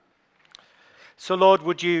So, Lord,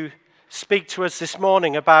 would you speak to us this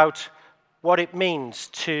morning about what it means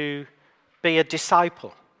to be a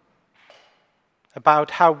disciple, about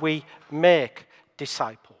how we make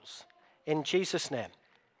disciples. In Jesus' name,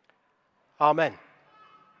 amen.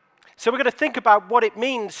 So we're going to think about what it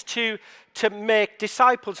means to make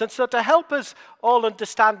disciples. And so to help us all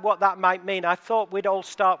understand what that might mean, I thought we'd all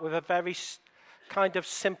start with a very kind of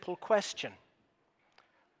simple question.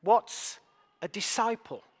 What's a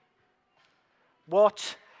disciple?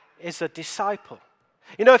 What is a disciple?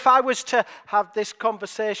 You know, if I was to have this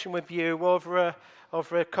conversation with you over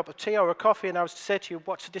a cup of tea or a coffee, and I was to say to you,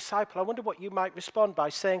 what's a disciple? I wonder what you might respond by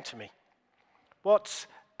saying to me. What's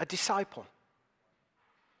a disciple?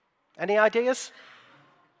 Any ideas?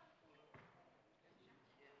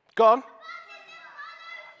 Go on.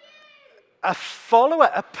 A follower,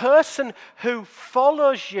 a person who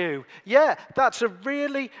follows you. Yeah, that's a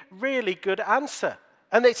really, really good answer.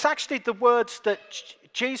 And it's actually the words that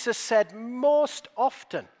Jesus said most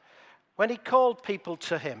often when he called people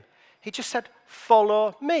to him. He just said,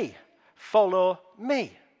 follow me, follow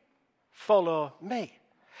me, follow me.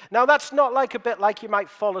 Now, that's not like a bit like you might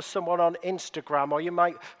follow someone on Instagram, or you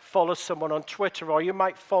might follow someone on Twitter, or you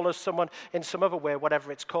might follow someone in some other way,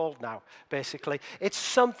 whatever it's called now, basically. It's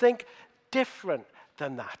something different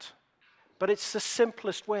than that. But it's the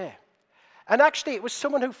simplest way. And actually, it was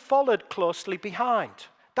someone who followed closely behind.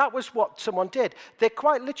 That was what someone did. They're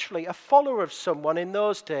quite literally a follower of someone in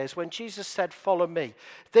those days when Jesus said, follow me.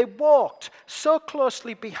 They walked so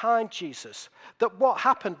closely behind Jesus that what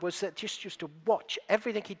happened was they just used to watch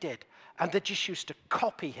everything he did, and they just used to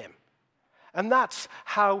copy him. And that's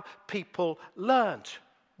how people learned.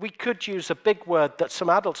 We could use a big word that some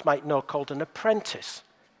adults might know called an apprentice.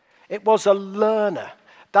 It was a learner.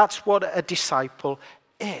 That's what a disciple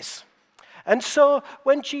is. And so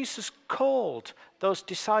when Jesus called those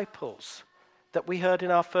disciples that we heard in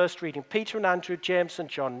our first reading, Peter and Andrew, James and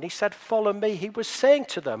John, and he said, follow me, he was saying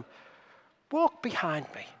to them, walk behind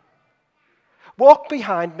me. Walk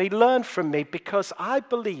behind me, learn from me, because I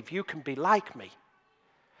believe you can be like me.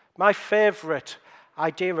 My favorite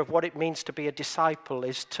idea of what it means to be a disciple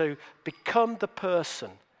is to become the person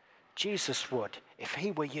Jesus would if he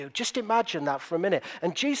were you. Just imagine that for a minute.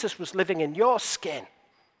 And Jesus was living in your skin.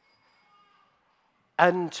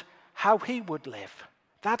 And how he would live.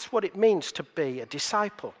 That's what it means to be a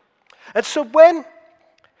disciple. And so when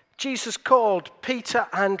Jesus called Peter,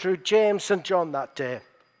 Andrew, James, and John that day,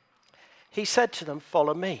 he said to them,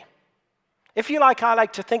 follow me. If you like, I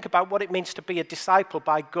like to think about what it means to be a disciple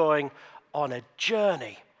by going on a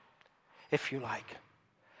journey, if you like.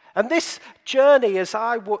 And this journey, as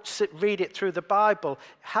I would read it through the Bible,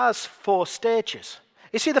 has 4 stages.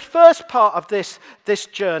 You see, the first part of this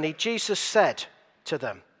journey, Jesus said to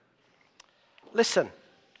them, listen,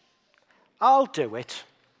 I'll do it,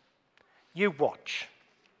 you watch.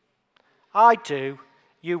 I do,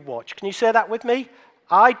 you watch. Can you say that with me?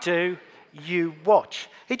 I do, you watch.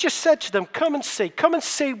 He just said to them, come and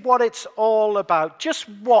see what it's all about. Just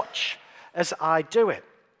watch as I do it.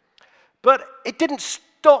 But it didn't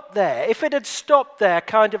stop there. If it had stopped there,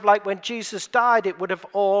 kind of like when Jesus died, it would have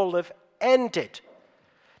all have ended.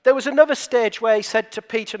 There was another stage where he said to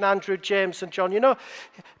Peter and Andrew, James and John, you know,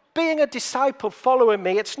 being a disciple, following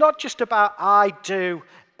me, it's not just about I do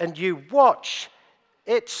and you watch.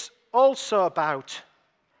 It's also about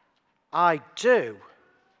I do,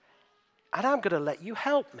 and I'm going to let you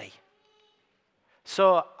help me.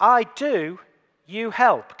 So I do, you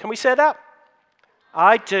help. Can we say that?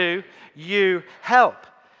 I do, you help.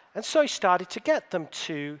 And so he started to get them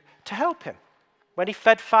to help him. When he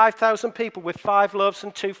fed 5,000 people with 5 loaves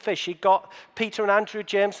and 2 fish, he got Peter and Andrew,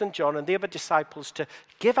 James and John and the other disciples to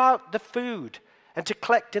give out the food and to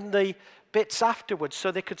collect in the bits afterwards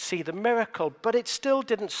so they could see the miracle. But it still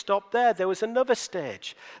didn't stop there. There was another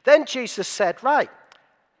stage. Then Jesus said, right,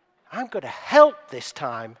 I'm going to help this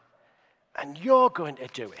time, and you're going to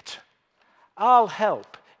do it. I'll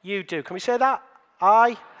help, you do. Can we say that?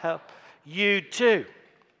 I help, you do.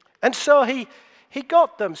 And so he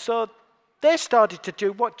got them. So they started to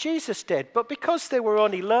do what Jesus did, but because they were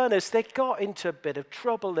only learners, they got into a bit of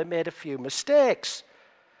trouble. They made a few mistakes.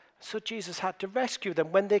 So Jesus had to rescue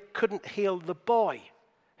them when they couldn't heal the boy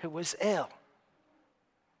who was ill.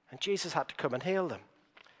 And Jesus had to come and heal them.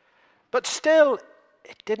 But still,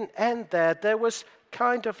 it didn't end there. There was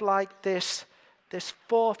kind of like this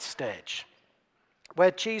 4th stage where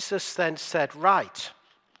Jesus then said, right,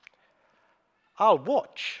 I'll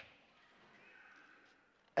watch.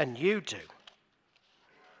 And you do.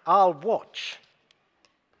 I'll watch,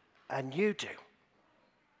 and you do.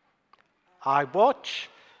 I watch,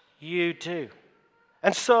 you do.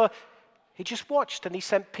 And so He just watched, and he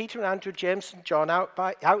sent Peter and Andrew, James and John out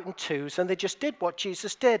in twos, and they just did what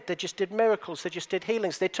Jesus did. They just did miracles. They just did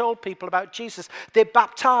healings. They told people about Jesus. They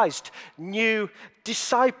baptized new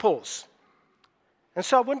disciples. And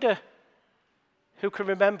so I wonder who can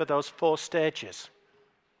remember those 4 stages.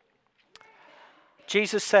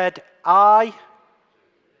 Jesus said, I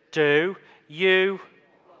do, you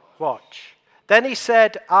watch. Then he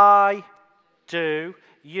said, I do,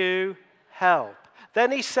 you help.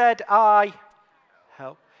 Then he said, I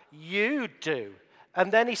help, you do. And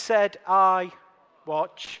then he said, I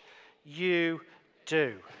watch, you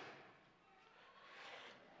do.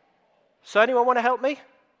 So anyone want to help me?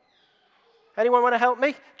 Anyone want to help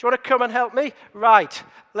me? Do you want to come and help me? Right,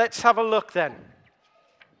 let's have a look then.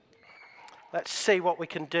 Let's see what we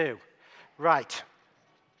can do. Right.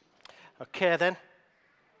 Okay then.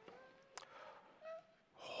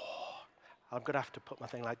 I'm going to have to put my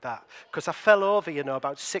thing like that. Because I fell over,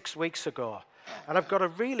 about 6 weeks ago. And I've got a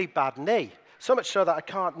really bad knee. So much so that I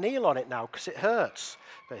can't kneel on it now because it hurts,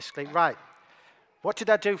 basically. Right. What did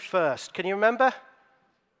I do first? Can you remember?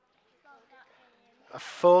 I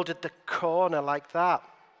folded the corner like that.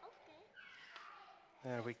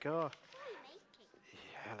 There we go.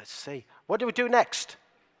 Yeah, let's see. What do we do next?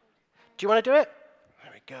 Do you want to do it?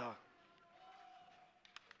 There we go.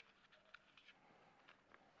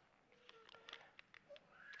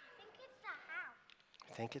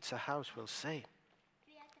 I think it's a house. We'll see. Do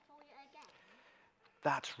we have to fold it again?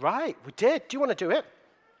 That's right. We did. Do you want to do it?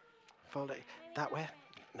 Fold it that way.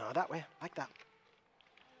 No, that way. Like that.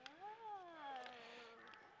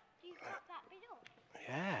 You cut that bit up?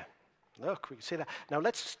 Yeah. Look, we can see that. Now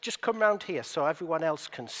let's just come round here so everyone else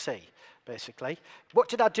can see, basically. What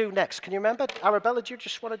did I do next? Can you remember? Arabella, do you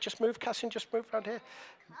just want to move? Cassie, just move around here.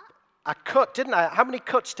 I cut, didn't I? How many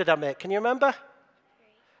cuts did I make? Can you remember?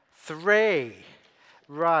 3.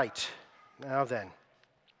 Right. Now then.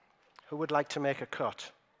 Who would like to make a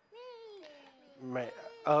cut? Me.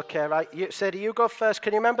 Okay, right. Sadie, you go first.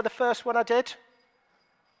 Can you remember the first one I did?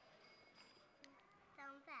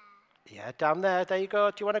 Yeah, down there. There you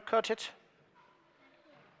go. Do you want to cut it?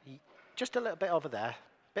 Just a little bit over there.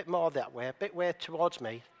 A bit more that way. A bit way towards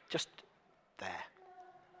me. Just there.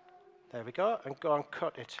 There we go. And go and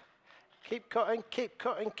cut it. Keep cutting, keep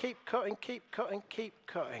cutting, keep cutting, keep cutting, keep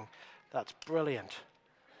cutting. That's brilliant.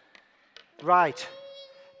 Right.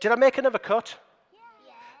 Did I make another cut?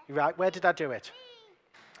 Yeah. Right. Where did I do it?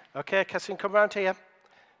 Okay, Cassie, come round here.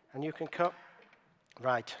 And you can cut.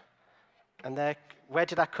 Right. And there. Where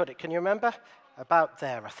did I cut it? Can you remember? About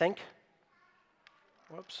there, I think.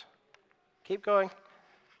 Whoops. Keep going.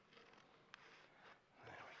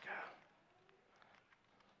 There we go.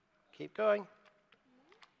 Keep going.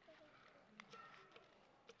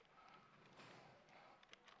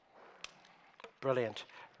 Brilliant.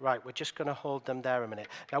 Right, we're just going to hold them there a minute.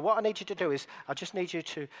 Now, what I need you to do is, I just need you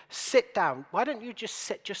to sit down. Why don't you just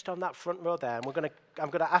sit just on that front row there, and I'm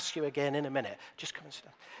going to ask you again in a minute. Just come and sit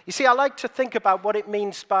down. You see, I like to think about what it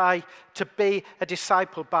means to be a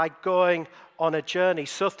disciple by going on a journey.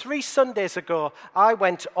 So 3 Sundays ago, I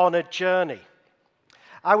went on a journey.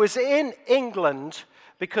 I was in England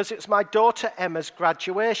because it was my daughter Emma's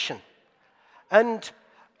graduation. And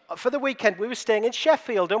for the weekend, we were staying in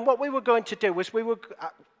Sheffield, and what we were going to do was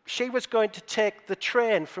she was going to take the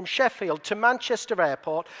train from Sheffield to Manchester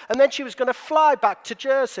Airport, and then she was going to fly back to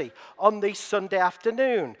Jersey on the Sunday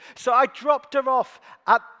afternoon. So I dropped her off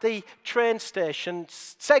at the train station,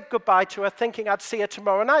 said goodbye to her, thinking I'd see her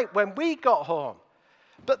tomorrow night when we got home.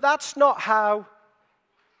 But that's not how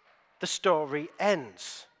the story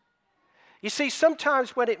ends. You see,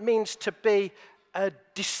 sometimes when it means to be a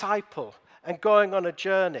disciple and going on a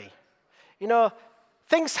journey,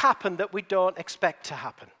 things happen that we don't expect to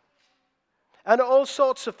happen. And all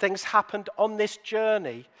sorts of things happened on this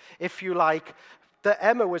journey, if you like, that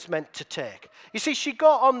Emma was meant to take. You see, she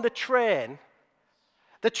got on the train.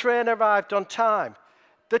 The train arrived on time.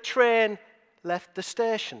 The train left the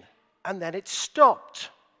station, and then it stopped.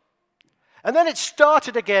 And then it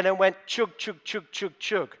started again and went chug, chug, chug, chug,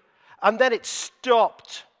 chug. And then it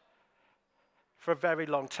stopped for a very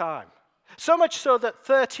long time. So much so that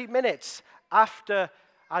 30 minutes after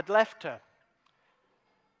I'd left her,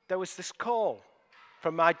 there was this call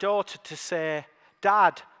from my daughter to say,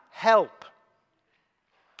 "Dad, help.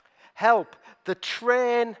 Help. The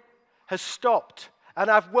train has stopped. And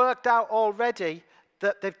I've worked out already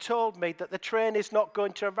that they've told me that the train is not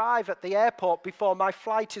going to arrive at the airport before my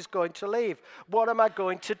flight is going to leave. What am I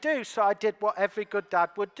going to do?" So I did what every good dad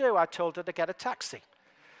would do. I told her to get a taxi.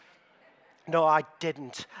 No, I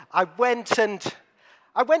didn't. I went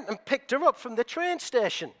and picked her up from the train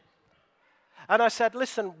station. And I said,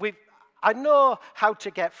 "Listen, I know how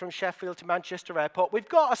to get from Sheffield to Manchester Airport. We've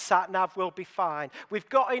got a sat-nav, we'll be fine. We've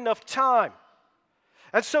got enough time.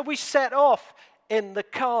 And so we set off in the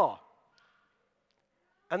car.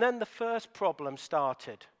 And then the first problem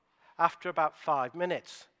started after about 5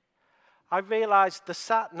 minutes. I realized the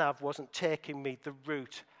sat-nav wasn't taking me the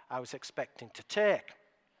route I was expecting to take.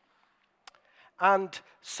 And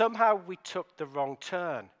somehow we took the wrong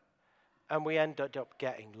turn, and we ended up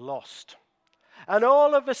getting lost. And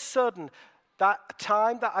all of a sudden, that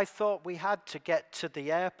time that I thought we had to get to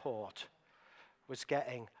the airport was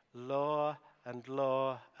getting lower and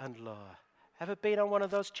lower and lower. Ever been on one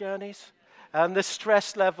of those journeys? And the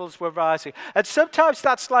stress levels were rising. And sometimes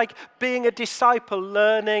that's like being a disciple,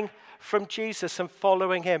 learning from Jesus and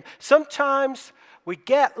following him. Sometimes we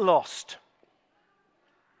get lost.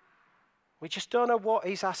 We just don't know what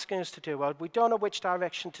he's asking us to do. Or we don't know which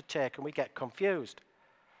direction to take, and we get confused.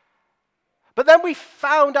 But then we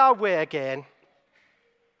found our way again,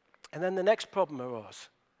 and then the next problem arose.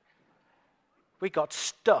 We got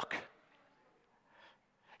stuck.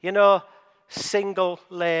 You know,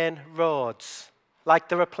 single-lane roads, like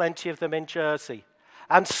there are plenty of them in Jersey,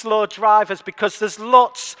 and slow drivers because there's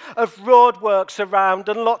lots of roadworks around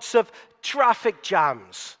and lots of traffic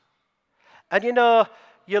jams. And you know,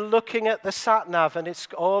 you're looking at the sat-nav, and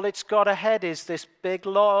all it's got ahead is this big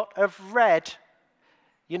lot of red.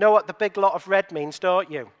 You know what the big lot of red means, don't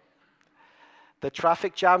you? The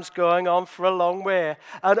traffic jam's going on for a long way.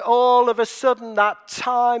 And all of a sudden, that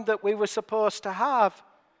time that we were supposed to have,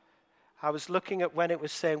 I was looking at when it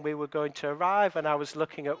was saying we were going to arrive, and I was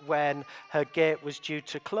looking at when her gate was due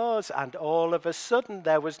to close, and all of a sudden,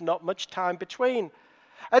 there was not much time between.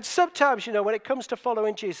 And sometimes, you know, when it comes to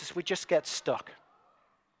following Jesus, we just get stuck.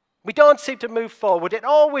 We don't seem to move forward.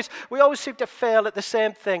 We always seem to fail at the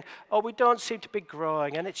same thing, or we don't seem to be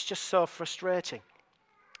growing, and it's just so frustrating.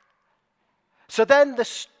 So then the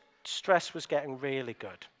stress was getting really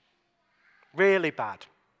good, really bad.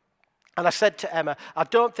 And I said to Emma, I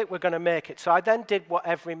don't think we're going to make it. So I then did what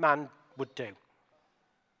every man would do.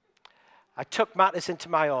 I took matters into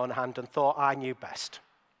my own hand and thought I knew best.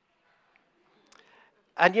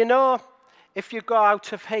 And you know, if you go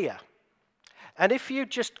out of here, and if you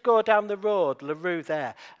just go down the road, LaRue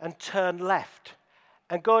there, and turn left,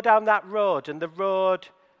 and go down that road, and the road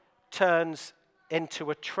turns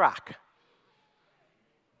into a track.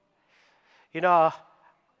 You know,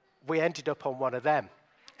 we ended up on one of them,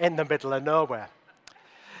 in the middle of nowhere.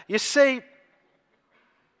 You see,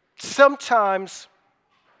 sometimes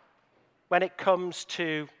when it comes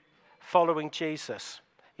to following Jesus,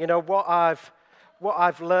 you know, what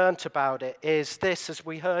I've learned about it is this, as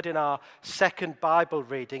we heard in our second Bible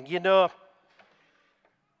reading. You know,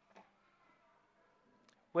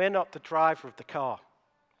 we're not the driver of the car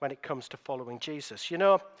when it comes to following Jesus. You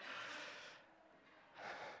know,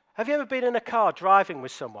 have you ever been in a car driving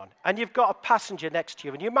with someone, and you've got a passenger next to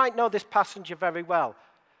you, and you might know this passenger very well,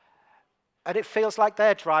 and it feels like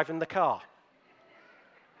they're driving the car?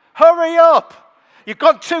 Hurry up! You've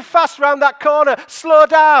gone too fast round that corner. Slow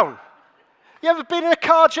down. You ever been in a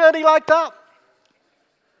car journey like that?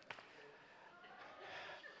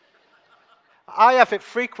 I have it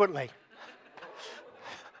frequently.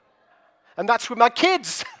 And that's with my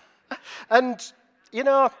kids. And, you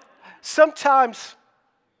know, sometimes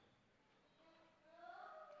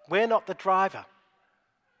we're not the driver.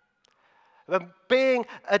 Being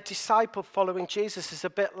a disciple following Jesus is a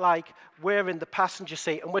bit like we're in the passenger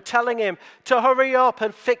seat and we're telling him to hurry up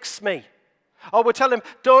and fix me. Or we're telling him,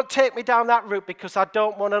 don't take me down that route because I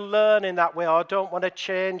don't want to learn in that way, or I don't want to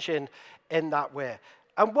change in that way.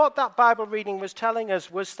 And what that Bible reading was telling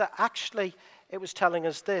us was that actually, it was telling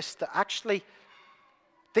us this, that actually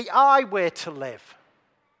the I way to live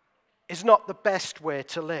is not the best way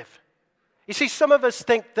to live. You see, some of us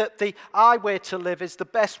think that the I way to live is the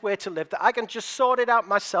best way to live, that I can just sort it out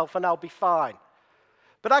myself and I'll be fine.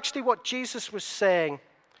 But actually what Jesus was saying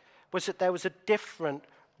was that there was a different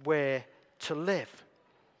way to live.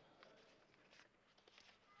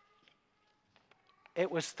 It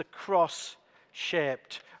was the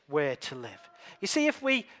cross-shaped way to live. You see, if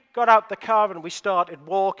we got out the car and we started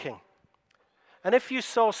walking, and if you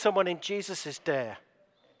saw someone in Jesus' day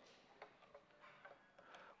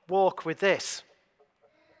walk with this,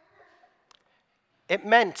 it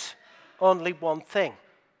meant only one thing,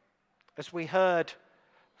 as we heard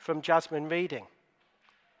from Jasmine reading.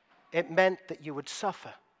 It meant that you would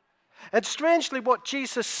suffer. And strangely, what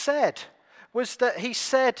Jesus said was that he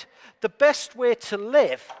said the best way to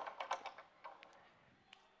live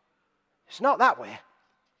is not that way.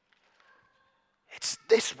 It's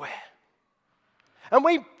this way. And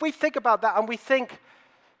we think about that and we think,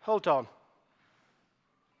 hold on.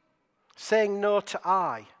 Saying no to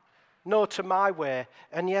I, no to my way,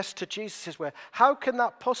 and yes to Jesus' way. How can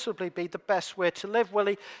that possibly be the best way to live?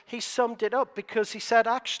 Well, he summed it up because he said,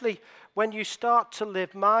 actually, when you start to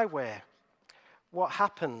live my way, what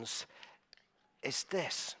happens is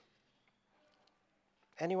this.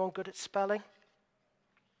 Anyone good at spelling?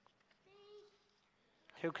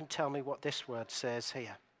 Who can tell me what this word says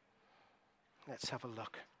here? Let's have a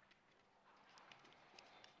look.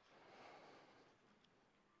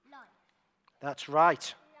 Life. That's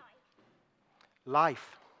right.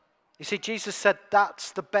 Life. You see, Jesus said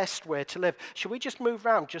that's the best way to live. Should we just move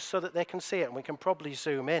around just so that they can see it and we can probably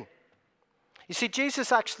zoom in? You see,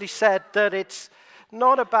 Jesus actually said that it's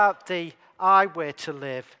not about the I way to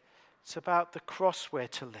live, it's about the cross way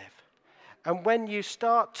to live. And when you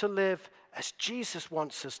start to live as Jesus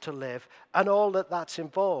wants us to live and all that that's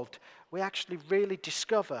involved, we actually really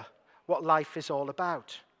discover what life is all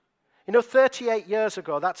about. You know, 38 years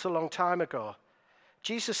ago, that's a long time ago,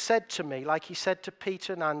 Jesus said to me, like he said to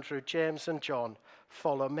Peter and Andrew, James and John,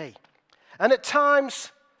 follow me. And at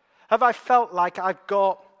times, have I felt like I've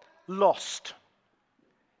got lost?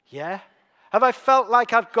 Yeah? Have I felt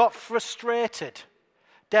like I've got frustrated?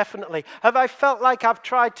 Definitely. Have I felt like I've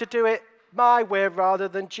tried to do it my way rather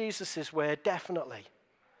than Jesus' way? Definitely.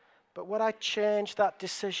 But would I change that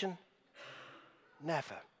decision?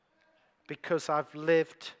 Never. Because I've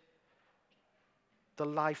lived the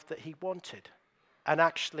life that he wanted. And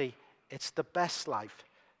actually, it's the best life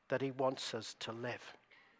that he wants us to live.